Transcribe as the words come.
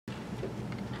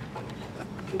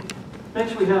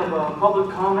Next, we have public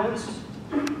comments.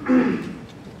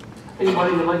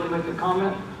 Anybody would like to make a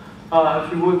comment?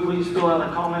 If you would, please fill out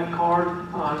a comment card.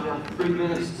 You have 3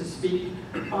 minutes to speak.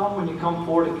 When you come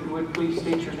forward, if you would, please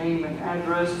state your name and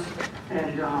address.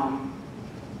 And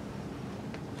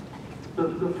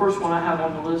the first one I have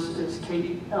on the list is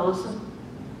Kate Ellison.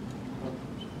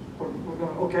 We're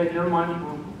going. Okay, never mind.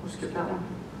 We'll skip that one.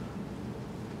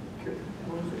 Okay,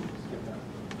 what is it?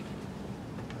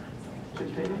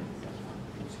 Jim Tatum?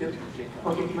 Skip.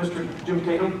 Okay, Mr. Jim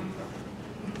Tatum.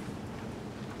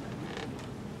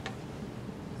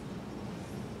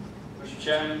 Mr.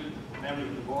 Chairman, members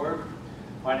of the board,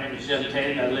 my name is Jim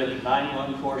Tatum. I live at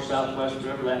 914 Southwest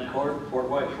Riverland Court, Fort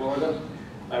White, Florida.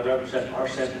 I represent our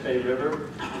Santa Fe River,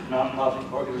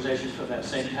 nonprofit organizations from that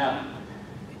same town.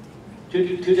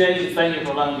 Two days, thank you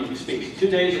for allowing me to speak. 2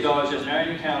 days ago, I was in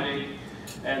Marion County,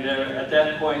 and at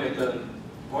that point at the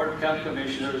Board of County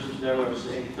Commissioners, there was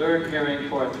a third hearing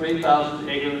for a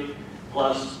 3,000-acre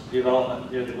plus development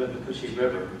with the Coochie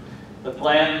River. The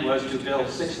plan was to build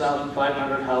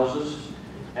 6,500 houses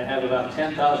and have about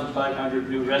 10,500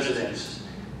 new residents.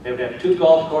 They would have 2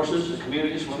 golf courses, a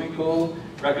community swimming pool,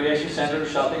 recreation centers,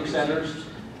 shopping centers,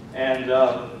 and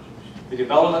the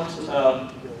development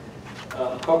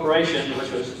corporation,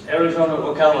 which was Arizona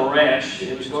Ocala Ranch,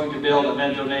 it was going to build and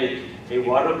then donate a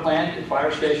water plant, a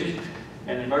fire station,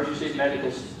 an emergency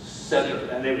medical center,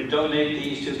 and they would donate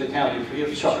these to the county free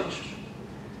of charge.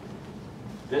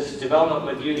 This development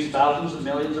would use thousands of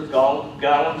millions of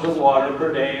gallons of water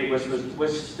per day, which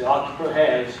the aquifer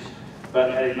has,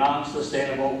 but at a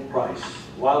non-sustainable price.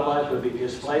 Wildlife would be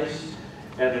displaced,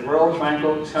 and the rural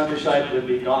tranquil countryside would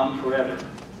be gone forever.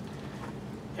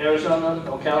 Arizona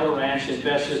Ocala Ranch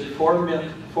invested $4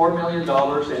 million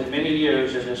in many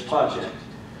years in this project.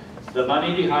 The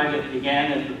money behind it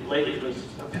began in it was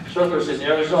surfaced in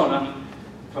Arizona.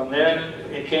 From there,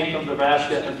 it came from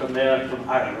Nebraska, and from there, from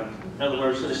Ireland. In other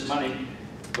words, this money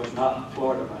was not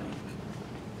Florida money.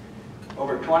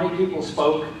 Over 20 people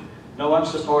spoke. No one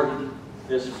supported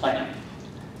this plan.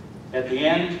 At the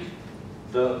end,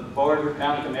 the Board of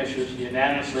County Commissioners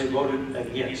unanimously voted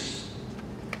against.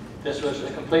 This was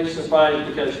a complete surprise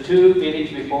because 2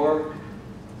 meetings before,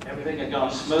 everything had gone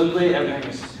smoothly,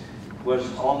 everything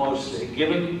was almost a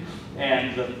given,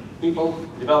 and the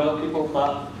development people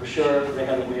thought for sure they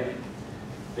had a win.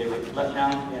 They were let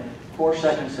down in 4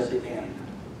 seconds at the end.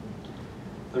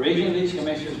 The reason these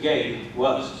commissioners gave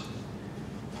was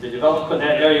the development of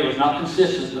that area was not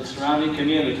consistent with the surrounding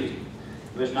community.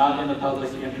 It was not in the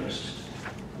public interest.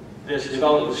 This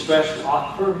development stressed the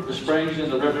aquifer, the springs,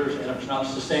 and the rivers, and it was not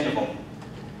sustainable.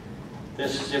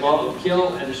 This development would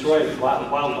kill and destroy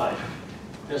wildlife.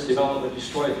 This development would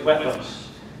destroy wetlands.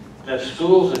 The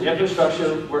schools and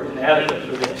infrastructure were inadequate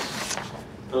for this.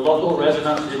 The local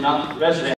residents did not